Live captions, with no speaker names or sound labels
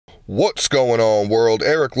What's going on, world?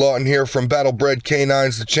 Eric Lawton here from Battlebred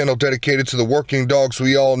Canines, the channel dedicated to the working dogs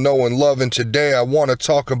we all know and love, and today I want to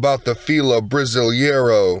talk about the Fila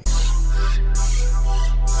Brasileiro.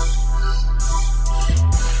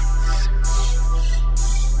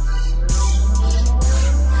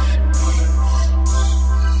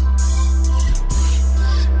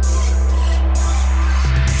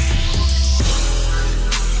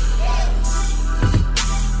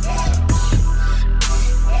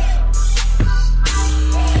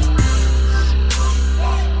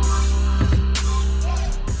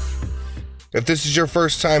 If this is your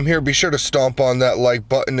first time here, be sure to stomp on that like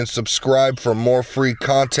button and subscribe for more free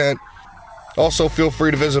content. Also, feel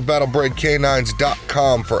free to visit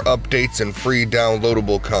battlebredcanines.com for updates and free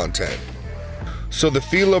downloadable content. So the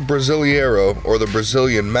Fila Brasileiro, or the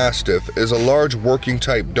Brazilian Mastiff, is a large working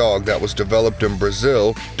type dog that was developed in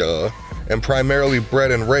Brazil, and primarily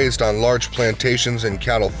bred and raised on large plantations and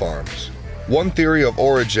cattle farms. One theory of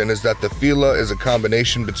origin is that the Fila is a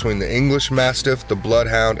combination between the English Mastiff, the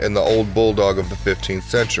Bloodhound, and the Old Bulldog of the 15th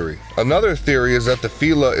century. Another theory is that the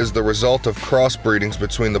Fila is the result of crossbreedings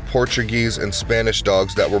between the Portuguese and Spanish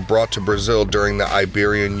dogs that were brought to Brazil during the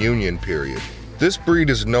Iberian Union period. This breed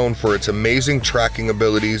is known for its amazing tracking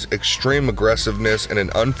abilities, extreme aggressiveness, and an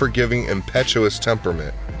unforgiving, impetuous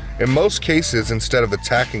temperament. In most cases, instead of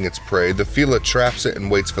attacking its prey, the Fila traps it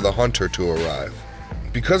and waits for the hunter to arrive.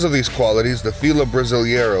 Because of these qualities, the Fila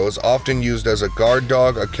Brasileiro is often used as a guard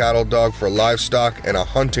dog, a cattle dog for livestock, and a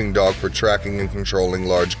hunting dog for tracking and controlling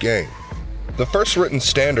large game. The first written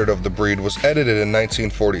standard of the breed was edited in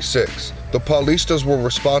 1946. The Paulistas were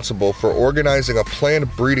responsible for organizing a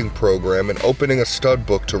planned breeding program and opening a stud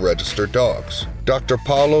book to register dogs. Dr.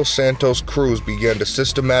 Paulo Santos Cruz began to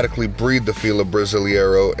systematically breed the Fila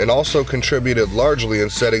Brasileiro and also contributed largely in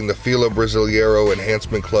setting the Fila Brasileiro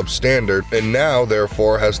Enhancement Club standard, and now,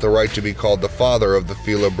 therefore, has the right to be called the father of the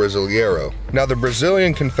Fila Brasileiro. Now, the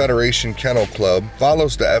Brazilian Confederation Kennel Club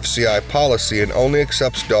follows the FCI policy and only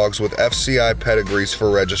accepts dogs with FCI pedigrees for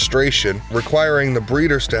registration, requiring the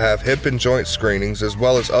breeders to have hip and joint screenings as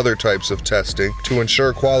well as other types of testing to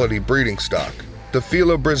ensure quality breeding stock. The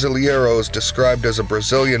Fila Brasileiro is described as a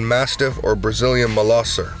Brazilian Mastiff or Brazilian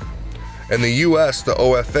Molosser. In the US, the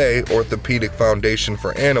OFA, Orthopedic Foundation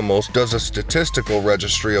for Animals, does a statistical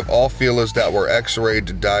registry of all Filas that were x-rayed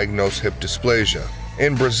to diagnose hip dysplasia.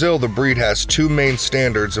 In Brazil, the breed has two main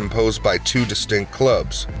standards imposed by two distinct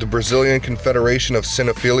clubs: the Brazilian Confederation of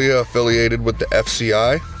Cynophilia, affiliated with the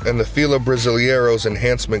FCI, and the Fila Brasileiro's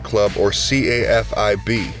Enhancement Club, or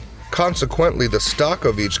CAFIB. Consequently, the stock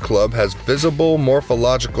of each club has visible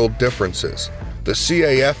morphological differences. The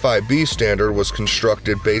CAFIB standard was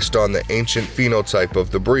constructed based on the ancient phenotype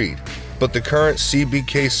of the breed, but the current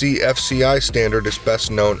CBKC FCI standard is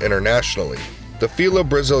best known internationally. The Fila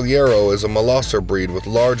Brasileiro is a Molosser breed with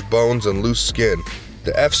large bones and loose skin.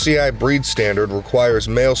 The FCI breed standard requires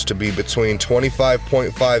males to be between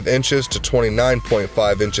 25.5 inches to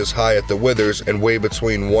 29.5 inches high at the withers and weigh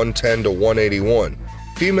between 110 to 181.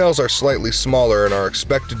 Females are slightly smaller and are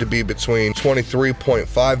expected to be between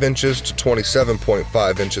 23.5 inches to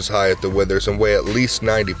 27.5 inches high at the withers and weigh at least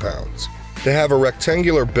 90 pounds. They have a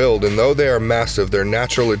rectangular build, and though they are massive, their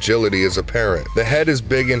natural agility is apparent. The head is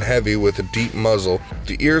big and heavy with a deep muzzle.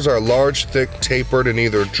 The ears are large, thick, tapered, and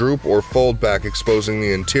either droop or fold back, exposing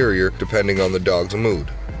the interior, depending on the dog's mood.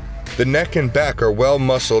 The neck and back are well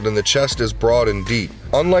muscled and the chest is broad and deep.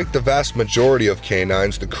 Unlike the vast majority of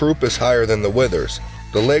canines, the croup is higher than the withers.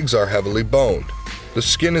 The legs are heavily boned. The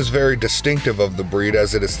skin is very distinctive of the breed,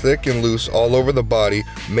 as it is thick and loose all over the body,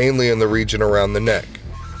 mainly in the region around the neck.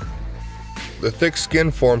 The thick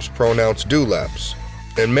skin forms pronounced dewlaps.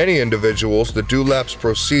 In many individuals, the dewlaps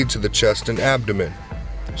proceed to the chest and abdomen.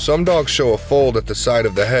 Some dogs show a fold at the side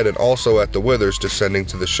of the head and also at the withers descending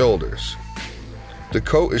to the shoulders. The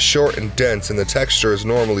coat is short and dense, and the texture is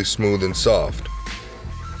normally smooth and soft.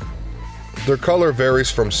 Their color varies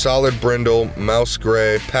from solid brindle, mouse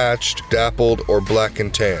gray, patched, dappled, or black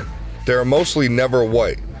and tan. They are mostly never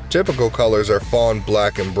white. Typical colors are fawn,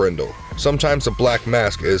 black, and brindle. Sometimes a black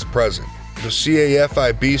mask is present. The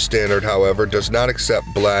CAFIB standard, however, does not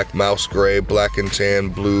accept black, mouse gray, black and tan,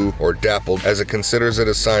 blue, or dappled, as it considers it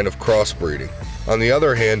a sign of crossbreeding. On the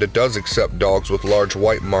other hand, it does accept dogs with large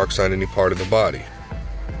white marks on any part of the body.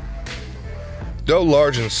 Though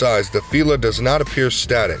large in size, the Fila does not appear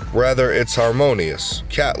static. Rather, it's harmonious,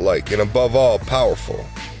 cat-like, and above all, powerful.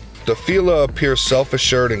 The Fila appears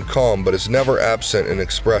self-assured and calm, but is never absent in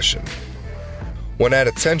expression. When at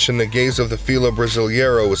attention, the gaze of the Fila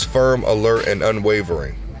Brasileiro is firm, alert, and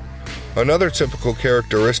unwavering. Another typical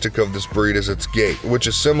characteristic of this breed is its gait, which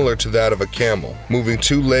is similar to that of a camel, moving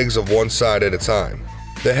 2 legs of one side at a time.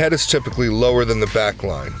 The head is typically lower than the back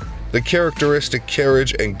line. The characteristic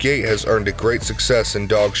carriage and gait has earned it great success in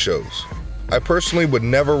dog shows. I personally would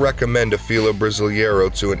never recommend a Fila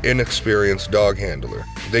Brasileiro to an inexperienced dog handler.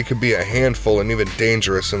 They could be a handful and even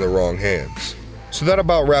dangerous in the wrong hands. So that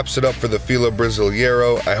about wraps it up for the Fila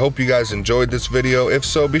Brasileiro. I hope you guys enjoyed this video. If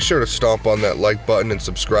so, be sure to stomp on that like button and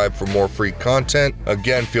subscribe for more free content.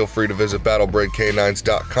 Again, feel free to visit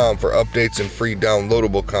battlebredcanines.com for updates and free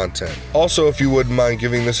downloadable content. Also, if you wouldn't mind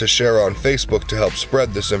giving this a share on Facebook to help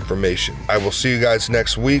spread this information. I will see you guys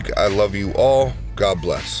next week. I love you all. God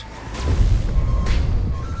bless.